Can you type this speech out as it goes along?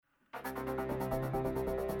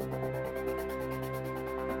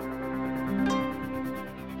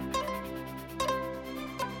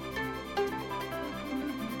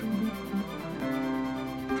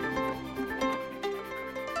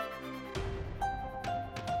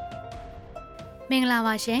မင်္ဂလာ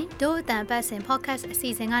ပါရှင်ဒို့အတန်ပတ်စဉ် podcast အစီ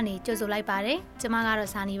အစဉ်ကနေကြိုဆိုလိုက်ပါတယ်ကျွန်မက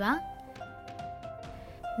တော့ဇာနီပါ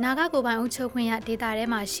နာဂကိုပိုင်အုပ်ချုပ်ခွင့်ရဒေသထဲ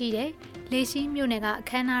မှာရှိတဲ့လေရှိမြို့နယ်ကအ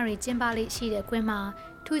ခမ်းအနားတွေကျင်းပလိရှိတဲ့ကွင်းမှာ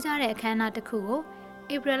ထူးခြားတဲ့အခမ်းအနားတစ်ခုကို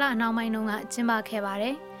ဧပြီလနောက်ပိုင်းတုန်းကကျင်းပခဲ့ပါတ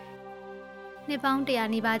ယ်နှစ်ပေါင်း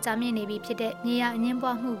100နီးပါးကြာမြင့်နေပြီဖြစ်တဲ့မြေယာအငင်း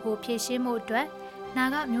ပွားမှုကိုဖြေရှင်းမှုအတွက်နာ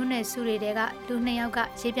ဂမြို့နယ်စုတွေကလူ2ယောက်က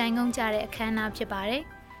ရေပြိုင်ကုန်းကြတဲ့အခမ်းအနားဖြစ်ပါတယ်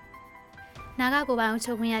နာဂကိုပိုင်အုပ်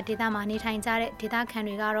ချုပ်ခွင့်ရဒေသမှာနေထိုင်ကြတဲ့ဒေသခံ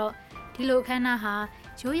တွေကတော့ဒီလိုအခမ်းအနားဟာ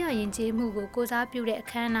ရိုးရာယဉ်ကျေးမှုကိုကိုစားပြုတဲ့အ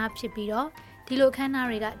ခမ်းအနားဖြစ်ပြီးတော့ဒီလိုအခမ်းအနား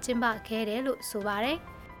တွေကကျင်းပခဲ့တယ်လို့ဆိုပါတယ်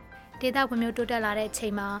ဒေသဖွံ့ဖြိုးတိုးတက်လာတဲ့အချိ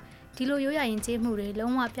န်မှာဒီလိုရိုးရာယဉ်ကျေးမှုတွေ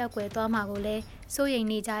လုံးဝပျောက်ကွယ်သွားမှာကိုလည်းစိုးရိမ်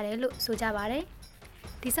နေကြတယ်လို့ဆိုကြပါတယ်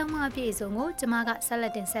ဒီဆောင်မအပြည့်အစုံကိုကျွန်မကဆက်လ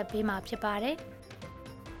က်တင်ဆက်ပေးမှာဖြစ်ပါတယ်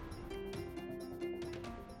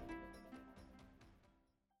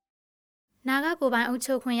နာဂကိုပိုင်အုပ်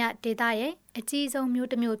ချုပ်ခွင့်ရဒေသရဲ့အကြီးဆုံးမြို့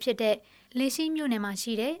တစ်မြို့ဖြစ်တဲ့လေရှိမြို့နယ်မှာ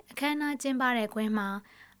ရှိတဲ့အခမ်းအနားကျင်းပတဲ့ကွင်းမှာ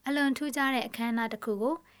အလွန်ထူးခြားတဲ့အခမ်းအနားတစ်ခု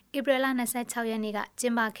ကိုဧပြီလ26ရက်နေ့ကကျ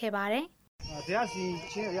င်းပခဲ့ပါတယ်။တရားစီ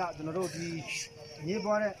ချင်းရကျွန်တော်တို့ဒီအငြင်း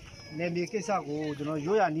ပွားတဲ့နယ်မြေကိစ္စကိုကျွန်တော်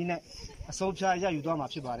ရိုးရာနီးနဲ့အစိုးဖြာရယူသွားမှာ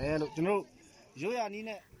ဖြစ်ပါတယ်လို့ကျွန်တော်တို့ရိုးရာနီး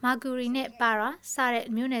နဲ့မာဂူရီနဲ့ပါရာစတဲ့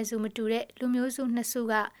မြို့နယ်စုမတူတဲ့လူမျိုးစုနှစ်စု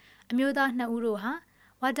ကအမျိုးသား2ဦးတို့ဟာ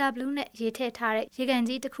ဝါတာဘလူးနဲ့ရေထည့်ထားတဲ့ရေကန်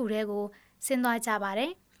ကြီးတစ်ခုတည်းကိုဆင်းသွားကြပါတ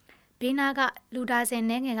ယ်။ဘေးနားကလူဒါစင်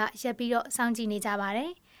နှဲငယ်ကရက်ပြီးတော့စောင့်ကြည့်နေကြပါတ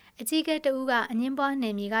ယ်။အကြီးကဲတဦးကအငင်းပွားန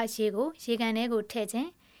ယ်မြေကရေကိုရေကန်ထဲကိုထည့်ခြင်း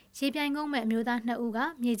ရေပြိုင်ကုန်းမဲ့အမျိုးသား2ဦးက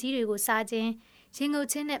မြေကြီးတွေကိုစားခြင်းရင်ငုတ်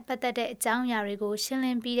ခြင်းနဲ့ပတ်သက်တဲ့အကြောင်းအရာတွေကိုရှင်းလ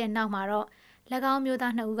င်းပြီးတဲ့နောက်မှာတော့၎င်းမျိုး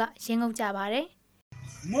သား2ဦးကရင်ငုတ်ကြပါတယ်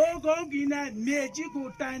။မိုးကုန်းကြီးနဲ့မြေကြီးကို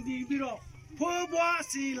တန်တီးပြီးတော့ဖိုးဘွား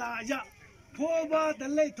စီလာရဖိုးဘွားတ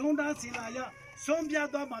လိတ်ထုံးသားစီလာရဆုံးပြ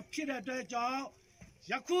သွားမှာဖြစ်တဲ့အတွက်ကြောင့်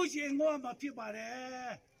ယခုရင်ငုတ်မှာဖြစ်ပါတယ်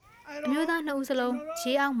။အမျိုးသား2ဦးစလုံး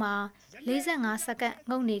ခြေအောက်မှာ45စက္ကန့်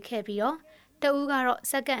ငုတ်နေခဲ့ပြီးတော့တဦးကတော့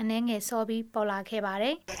စက္ကန့်အနည်းငယ်စောပြီးပေါ်လာခဲ့ပါတ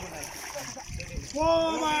ယ်။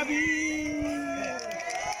ပေါ်ပါပြီ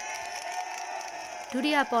။ဒု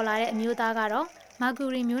တိယပေါ်လာတဲ့အမျိုးသားကတော့မာဂူ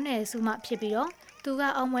ရီမျိုးနယ်စုမှဖြစ်ပြီးတော့သူက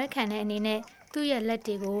အောင်ပွဲခံတဲ့အနေနဲ့သူ့ရဲ့လက်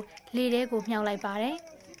တွေကိုလေထဲကိုမြှောက်လိုက်ပါတယ်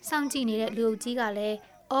။စောင့်ကြည့်နေတဲ့လူအုပ်ကြီးကလည်း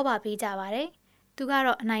ဩဘာပေးကြပါတယ်။သူက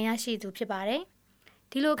တော့အနိုင်ရရှိသူဖြစ်ပါတယ်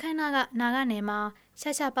။ဒီလိုခန်းနာကနာဂနယ်မှာ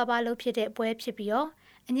ရှာပပလို့ဖြစ်တဲ့ပွဲဖြစ်ပြီးတော့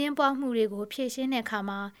အငင်းပွားမှုတွေကိုဖြေရှင်းတဲ့အခါ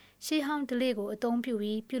မှာရှေးဟောင်းဓလေ့ကိုအသုံးပြု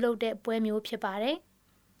ပြီးပြုလုပ်တဲ့ပွဲမျိုးဖြစ်ပါတယ်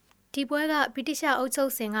။ဒီပွဲကဗြိတိရှအုပ်ချု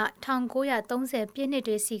ပ်စဉ်က1930ပြည့်နှစ်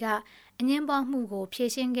တွေစီကအငင်းပွားမှုကိုဖြေ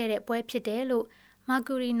ရှင်းခဲ့တဲ့ပွဲဖြစ်တယ်လို့မာ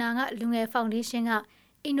ဂူရီနာကလူငယ်ဖောင်ဒေးရှင်းက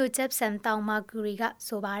အင်ဒိုဂျက်ဆန်တောင်မာဂူရီက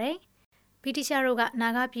ဆိုပါတယ်။ဗြိတိရှတို့ကနာ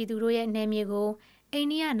ဂပြည်သူတို့ရဲ့နယ်မြေကိုအိန္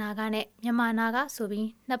ဒိယနာဂနဲ့မြန်မာနာဂဆိုပြီး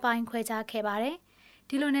နှစ်ပိုင်းခွဲခြားခဲ့ပါတယ်။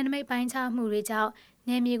ဒီလိုနယ်နိမိတ်ပိုင်းခြားမှုတွေကြောင့်န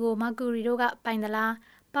ယ်မြေကိုမာဂူရီတို့ကပိုင်သလား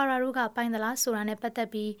ပါရာတို့ကပိုင်သလားဆိုတာနဲ့ပတ်သက်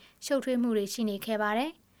ပြီးရှုပ်ထွေးမှုတွေရှိနေခဲ့ပါတ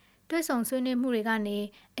ယ်။တွဲဆောင်ဆွေးနွေးမှုတွေကနေ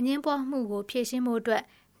အငင်းပွားမှုကိုဖြေရှင်းဖို့အတွက်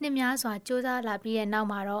နှစ်များစွာစ조사လာပြီးတဲ့နောက်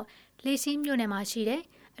မှာတော့လေရှိမြို့နယ်မှာရှိတဲ့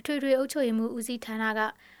အထွေထွေအုပ်ချုပ်ရေးမှုဦးစီးဌာနက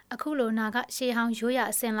အခုလိုနာကရှေးဟောင်းရိုးရာ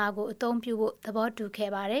အစဉ်လာကိုအသုံးပြုဖို့သဘောတူ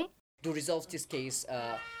ခဲ့ပါတယ်။ To resolve this case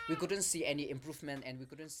we couldn't see any improvement and we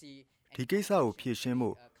couldn't see ဒီကိစ္စကိုဖြေရှင်း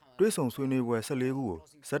ဖို့တွဲဆောင်ဆွေးနွေးပွဲ14ခုကို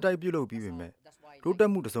ဇက်တိုက်ပြုလုပ်ပြီးပြီမဲ့တိုးတ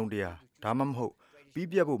က်မှုတစုံတရာဒါမှမဟုတ်ပြီး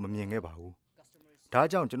ပြတ်ဖို့မမြင်ခဲ့ပါဘူး။ဒါ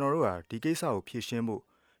ကြောင့်ကျွန်တော်တို့ဟာဒီကိစ္စကိုဖြေရှင်းဖို့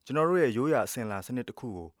ကျွန်တော်တို့ရဲ့ရိုးရာအစဉ်လာစနစ်တစ်ခု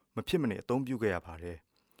ကိုမဖြစ်မနေအသုံးပြုခဲ့ရပါတယ်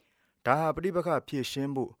။ဒါဟာပဋိပက္ခဖြေရှ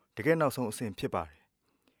င်းဖို့တကယ်နောက်ဆုံးအဆင့်ဖြစ်ပါတယ်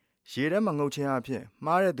။ရေထဲမှာငုတ်ခြင်းအဖြစ်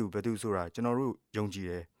မှားတဲ့သူဘယ်သူဆိုတာကျွန်တော်တို့ယုံကြည်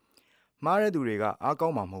တယ်။မှားတဲ့သူတွေကအားကော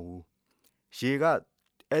င်းမှာမဟုတ်ဘူး။ရေက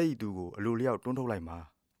အဲ့ဒီသူကိုအလိုလျောက်တွန်းထုတ်လိုက်မှာ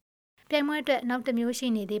။ပြိုင်ပွဲအတွက်နောက်တစ်မျိုးရှိ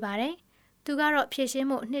နေသေးပါတယ်။သူကတော့ဖြေရှင်း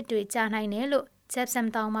မှုနှစ်တွေကြာနိုင်တယ်လို့ဂျက်ဆမ်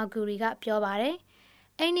တောင်မာဂူရီကပြောပါတယ်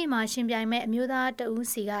။အဲ့ဒီမှာရှင်ပြိုင်မဲ့အမျိုးသားတဦး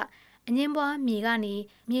စီကအငင်းပွားမြေကနေ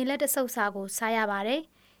မြေလက်တဆုပ်စာကိုစားရပါတယ်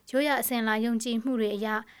။ရိုးရာအစဉ်လာယုံကြည်မှုတွေအရ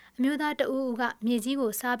အမျိုးသားတဦးကမြေကြီး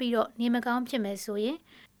ကိုစားပြီးတော့နေမကောင်းဖြစ်မယ်ဆိုရင်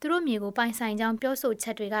သူတို့မြေကိုပိုင်ဆိုင်ကြောင်းပြောဆိုချ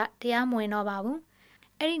က်တွေကတရားမဝင်တော့ပါဘူး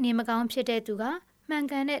။အဲ့ဒီနေမကောင်းဖြစ်တဲ့သူကမှန်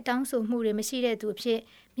ကန်တဲ့တောင်းဆိုမှုတွေမရှိတဲ့သူအဖြစ်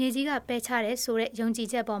မြေကြီးကပယ်ချတဲ့ဆိုတဲ့ယုံကြည်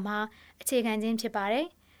ချက်ပေါ်မှာအခြေခံခြင်းဖြစ်ပါတယ်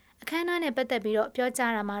။အခမ်းအနားနဲ့ပတ်သက်ပြီးတော့ပြော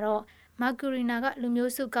ကြားတာမှာတော့မာဂူရီနာကလူ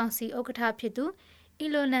မျိုးစုကောင်စီဥက္ကဋ္ဌဖြစ်သူအီ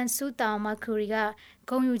လိုနန်ဆူတောင်မာဂူရီက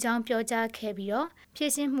ဂုဏ်ယူကြောင်းပြောကြားခဲ့ပြီးတော့ဖြ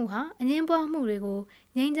ည့်ရှင်းမှုဟာအငင်းပွားမှုတွေကို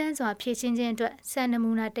ငြိမ်းချမ်းစွာဖြည့်ရှင်းခြင်းအတွက်စံနမူ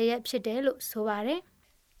နာတရက်ဖြစ်တယ်လို့ဆိုပါတယ်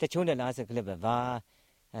။တချို့နဲ့လားစကလစ်ပဲဗာ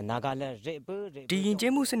ဒီရင်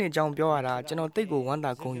ကျေးမှုစနစ်ကြောင့်ပြောရတာကျွန်တော်တိတ်ကိုဝမ်း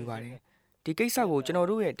သာဂုဏ်ယူပါတယ်ဒီကိစ္စကိုကျွန်တော်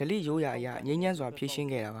တို့ရဲ့ဓလေ့ရိုးရာအရာငြိမ်းချမ်းစွာဖြေရှင်း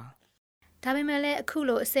ခဲ့တာပါဒါပေမဲ့လည်းအခု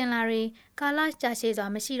လိုအစင်လာတွေကာလကြာရှည်စွာ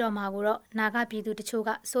မရှိတော့မှာကိုတော့နာဂပြည်သူတချို့က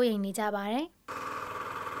စိုးရိမ်နေကြပါတယ်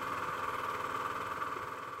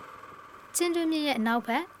ချင်းတွင်းမြစ်ရဲ့နောက်ဘ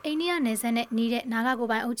က်အိန္ဒိယနယ်စပ်နဲ့နီးတဲ့နာဂကို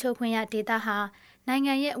ယ်ပိုင်အုပ်ချုပ်ခွင့်ရဒေသဟာနိုင်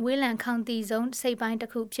ငံရဲ့ဝေးလံခေါင်တီဆုံးစိတ်ပိုင်းတ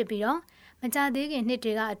စ်ခုဖြစ်ပြီးတော့မကြသေးခင်နှစ်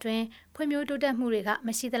တွေကအတွင်းဖွံ့ဖြိုးတိုးတက်မှုတွေကမ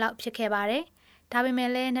ရှိသလောက်ဖြစ်ခဲ့ပါတယ်။ဒါပေ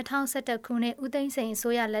မဲ့လည်း2011ခုနှစ်ဦးသိန်းစိန်အ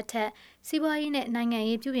စိုးရလက်ထက်စီးပွားရေးနဲ့နိုင်ငံ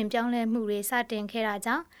ရေးပြုပြင်ပြောင်းလဲမှုတွေစတင်ခဲ့တာ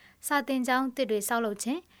ကြောင့်စာတင်ကျောင်းတစ်တွေဆောက်လုပ်ခြ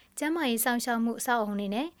င်းကျန်းမာရေးစောင့်ရှောက်မှုအဆောက်အအုံတွေ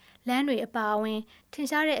နဲ့လမ်းတွေအပါအဝင်ထင်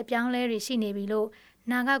ရှားတဲ့အပြောင်းလဲတွေရှိနေပြီလို့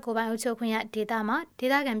နာဂကိုယ်ပိုင်အုပ်ချုပ်ခွင့်ရဒေသမှာဒေ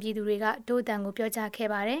သခံပြည်သူတွေကတိုးတန်ကိုပြောကြားခဲ့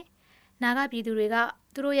ပါတယ်။နာဂပြည်သူတွေက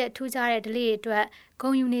သူတို့ရဲ့ထူးခြားတဲ့ဓလေ့အတွက်ဂု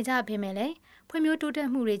ဏ်ယူနေကြပေမဲ့လည်းဖွံ့ဖြိုးတိုးတက်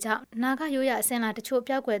မှုတွေကြောင့်နာဂရိုးရာအစင်လာတချို့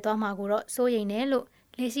ပျောက်ကွယ်သွားမှာကိုတော့စိုးရိမ်တယ်လို့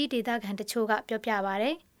လေစီဒေသခံတချို့ကပြောပြပါဗျ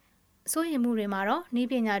။စိုးရိမ်မှုတွေမှာတော့ဤ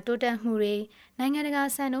ပညာတိုးတက်မှုတွေနိုင်ငံတကာ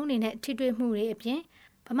စံနှုန်းတွေနဲ့ထိတွေ့မှုတွေအပြင်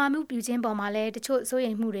ဗမာမှုပြုခြင်းပေါ်မှာလည်းတချို့စိုး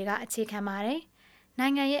ရိမ်မှုတွေကအခြေခံပါတယ်။နို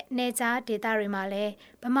င်ငံရဲ့နေကြားဒေသတွေမှာလည်း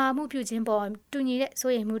ဗမာမှုပြုခြင်းပေါ်တူညီတဲ့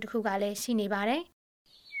စိုးရိမ်မှုတစ်ခုကလည်းရှိနေပါတယ်။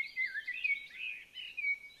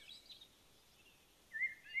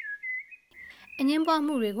အငင်းပွား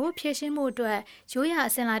မှုတွေကိုဖြေရှင်းမှုအတွက်ရိုးရာ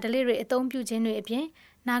အစင်လာဓလေ့တွေအသုံးပြုခြင်းတွေအပြင်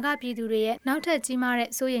နာဂပြည်သူတွေရဲ့နောက်ထပ်ကြီးမားတဲ့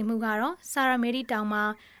စိုးရိမ်မှုကတော့ဆာရာမေရီတောင်မှာ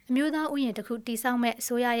အမျိုးသားဥယျာဉ်တစ်ခုတည်ဆောက်မဲ့အ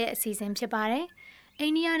စိုးရရဲ့အစီအစဉ်ဖြစ်ပါတယ်။အိ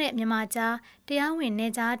န္ဒိယနဲ့မြန်မာကြားတရားဝင်နေ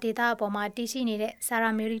ကြားဒေသအပေါ်မှာတည်ရှိနေတဲ့ဆာရာ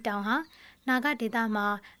မေရီတောင်ဟာနာဂဒေသမှာ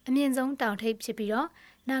အမြင့်ဆုံးတောင်ထိပ်ဖြစ်ပြီးတော့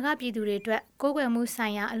နာဂပြည်သူတွေအတွက်ကိုးကွယ်မှုဆို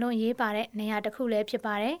င်ရာအလွန်ရေးပါတဲ့နေရာတစ်ခုလည်းဖြစ်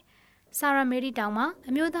ပါတယ်။ဆာရာမေရီတောင်မှာ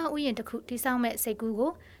အမျိုးသားဥယျာဉ်တစ်ခုတည်ဆောက်မဲ့စိတ်ကူး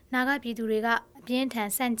ကိုနာဂပြည်သူတွေကအပြင်းထန်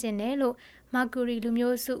ဆန့်ကျင်တယ်လို့မာကူရီလူ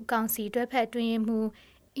မျိုးစုကောင်စီတွဲဖက်တွင်မှု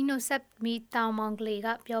Innocent မီတောင်မောင်ကလေးက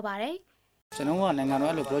ပြောပါတယ်ကျွန်တော်ကနိုင်ငံ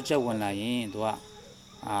တော်အဲ့လို project ဝင်လာရင်သူကဘယ်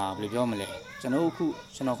လိုပြောမလဲကျွန်တော်ခု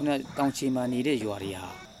တောင်ချီမှာနေတဲ့ရွာတွေဟာ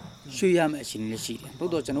ရွှေ့ရမယ့်အခြေအနေလည်းရှိတယ်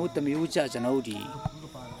တိုးတော့ကျွန်တော်တမျိုးကြကျွန်တော်ဒီ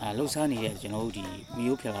လှုပ်ရှားနေတဲ့ကျွန်တော်ဒီမီ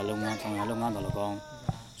ယိုဖလာလုပ်ငန်းဆောင်ရလုပ်ငန်းတော်လည်းကောင်း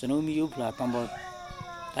ကျွန်တော်မီယိုဖလာတံပေါ်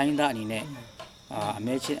တိုင်းသားအနေနဲ့အ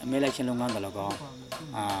မဲလိုက်ချင်းလုပ်ငန်းတော်လည်းကောင်း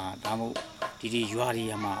ဒါမှမဟုတ်ဒီရွာတွေ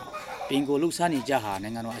မှာပင်ကိုလှုပ်ရှားနေကြဟာ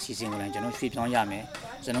နိုင်ငံတော်အစီအစဉ်ကိုလည်းကျွန်တော်ရွှေ့ပြောင်းရမယ်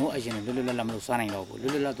ကျွန်တော်အရင်လွတ်လွတ်လပ်လပ်မလို့စားနိုင်တော့ဘူးလွ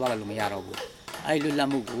တ်လွတ်လပ်သွားလို့မရတော့ဘူးအဲ့လွတ်လပ်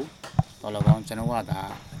မှုကိုတော်တော်ကောင်းကျွန်တော်ကဒါ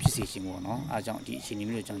ဖြစ်စီခြင်းပေါ့နော်အားကြောင့်ဒီအခြေအနေ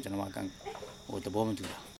မျိုးကျွန်တော်ကသဘောမတူ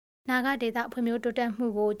တာနာဂဒေသဖွံ့ဖြိုးတိုးတက်မှု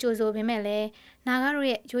ကိုကြိုဆိုပေမဲ့လည်းနာဂတို့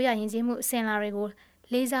ရဲ့ရိုးရာယဉ်ကျေးမှုအစဉ်အလာတွေကို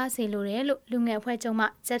လေးစားစေလိုတယ်လို့လူငယ်အဖွဲ့ချုပ်မှ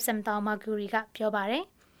Jepsam Tao Maguri ကပြောပါတယ်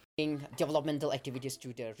developmental activities to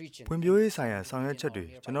the region ဖွံ့ဖြိုးရေးဆိုင်ရာဆောင်ရွက်ချက်တွေ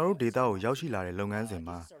ကျွန်တော်တို့ဒေသကိုရောက်ရှိလာတဲ့လုပ်ငန်းစဉ်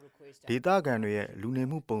မှာဒေသခံတွေရဲ့လူနေ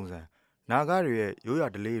မှုပုံစံနာဂတွေရဲ့ရိုးရာ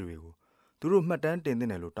ဓလေ့တွေကိုသူတို့မှတ်တမ်းတင်သ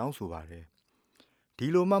င့်တယ်လို့တောင်းဆိုပါတယ်ဒီ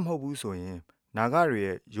လိုမှမဟုတ်ဘူးဆိုရင်နာဂတွေ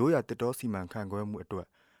ရဲ့ရိုးရာတစ်တော်စီမံခန့်ခွဲမှုအတွက်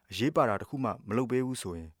အရေးပါတာတစ်ခုမှမလုပ်ပေးဘူး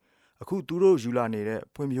ဆိုရင်အခုသူတို့ယူလာနေတဲ့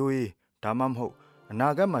ဖွံ့ဖြိုးရေးဒါမှမဟုတ်အနာ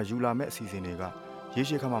ဂတ်မှာယူလာမယ့်အစီအစဉ်တွေကရေ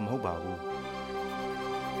ရှည်ခါမှမဟုတ်ပါဘူး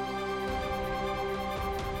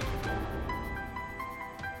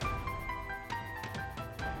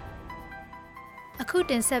အခု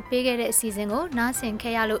တင်ဆက်ပေးခဲ့တဲ့အစီအစဉ်ကိုနားဆင်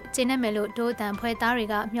ခဲ့ရလို့ကျေနပ်မယ်လို့ဒိုးအတန်ဖွဲ့သားတွေ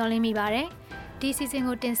ကမျှော်လင့်မိပါတယ်ဒီအစီအစဉ်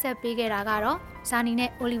ကိုတင်ဆက်ပေးခဲ့တာကတော့ဇာနီနဲ့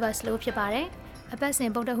Oliver Slow ဖြစ်ပါတယ်အပတ်စ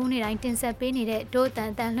ဉ်ဗုဒ္ဓဟူးနေ့တိုင်းတင်ဆက်ပေးနေတဲ့ဒိုးအတ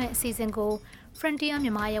န်တန်လွှင့်အစီအစဉ်ကို Frontier မြ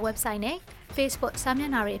န်မာရဲ့ website နဲ့ Facebook စာမျ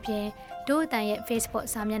က်နှာတွေအပြင်ဒိုးအတန်ရဲ့ Facebook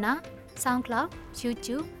စာမျက်နှာ SoundCloud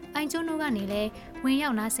YouTube iTunes တို့ကနေလည်းဝင်ရော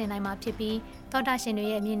က်နားဆင်နိုင်မှာဖြစ်ပြီးသောတာရှင်တွေ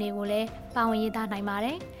ရဲ့အမြင်တွေကိုလည်းပါဝင်ရေးသားနိုင်ပါတ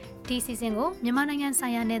ယ်ဒီအစီအစဉ်ကိုမြန်မာနိုင်ငံဆို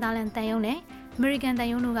င်ရာနယ်သာလန်တန်ယုံနဲ့American တန်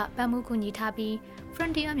ယုံတို့ကပံ့ပိုးကူညီထားပြီး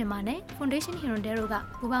Frontier မြန်မာနဲ့ Foundation Hirondale တို့က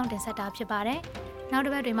ပူးပေါင်းတင်ဆက်တာဖြစ်ပါတယ်။နောက်တ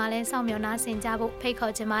စ်ပတ်တွေမှာလည်းစောင့်မျှော်နားဆင်ကြဖို့ဖိတ်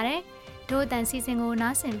ခေါ်ချင်ပါတယ်။ဒို့အတန်စီစဉ်ကို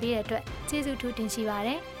နားဆင်ပေးတဲ့အတွက်ကျေးဇူးထူးတင်ရှိပါတ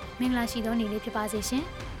ယ်။မင်္ဂလာရှိသောနေ့လေးဖြစ်ပါစေရှင်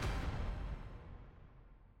။